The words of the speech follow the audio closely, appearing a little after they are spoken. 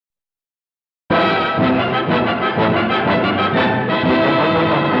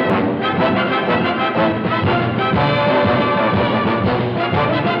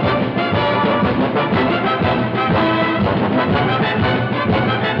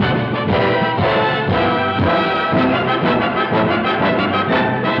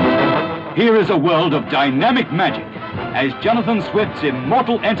Here is a world of dynamic magic as Jonathan Swift's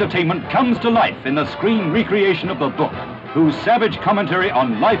immortal entertainment comes to life in the screen recreation of the book, whose savage commentary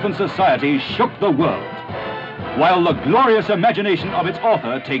on life and society shook the world. While the glorious imagination of its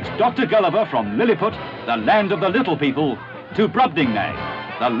author takes Dr. Gulliver from Lilliput, the land of the little people, to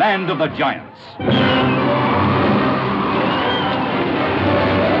Brobdingnag, the land of the giants.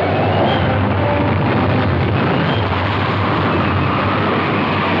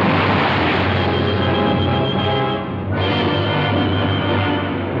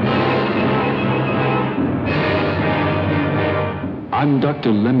 I'm Dr.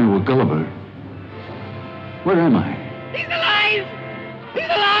 Lemuel Gulliver. Where am I? He's alive! He's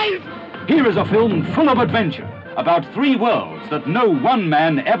alive! Here is a film full of adventure about 3 worlds that no one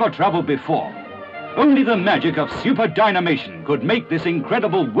man ever traveled before. Only the magic of super dynamation could make this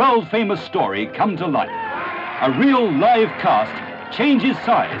incredible world-famous story come to life. A real live cast changes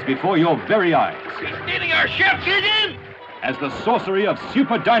size before your very eyes. He's stealing our ship! Get in! As the sorcery of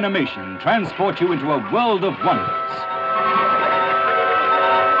super dynamation transports you into a world of wonders.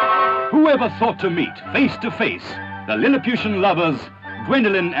 Whoever thought to meet, face to face, the Lilliputian lovers,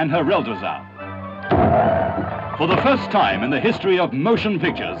 Gwendolen and her Eldrazar? For the first time in the history of motion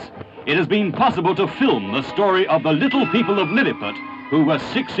pictures, it has been possible to film the story of the little people of Lilliput who were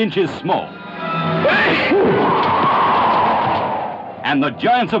 6 inches small. And the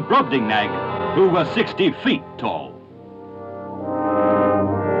giants of Brobdingnag who were 60 feet tall.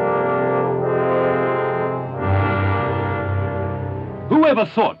 Whoever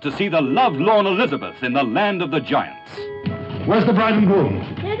thought to see the love-lorn Elizabeth in the land of the giants? Where's the bride and groom?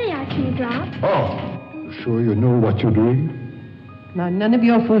 There they are, King Drop. Oh, sure you know what you're doing? Now, none of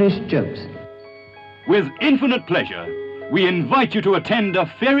your foolish jokes. With infinite pleasure, we invite you to attend a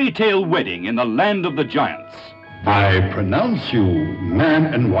fairy tale wedding in the land of the giants. I pronounce you man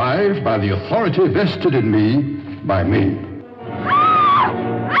and wife by the authority vested in me by me.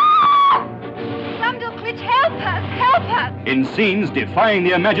 Help us! Help us! In scenes defying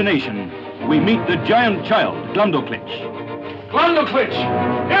the imagination, we meet the giant child, Glundleclitch. Glundleclitch!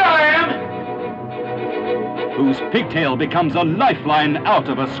 Here I am! Whose pigtail becomes a lifeline out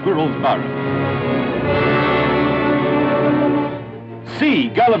of a squirrel's burrow. See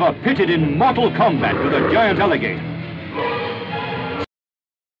Gulliver pitted in mortal combat with a giant alligator.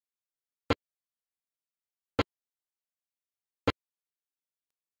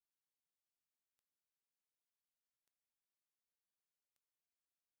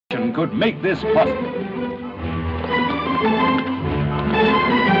 Could make this possible.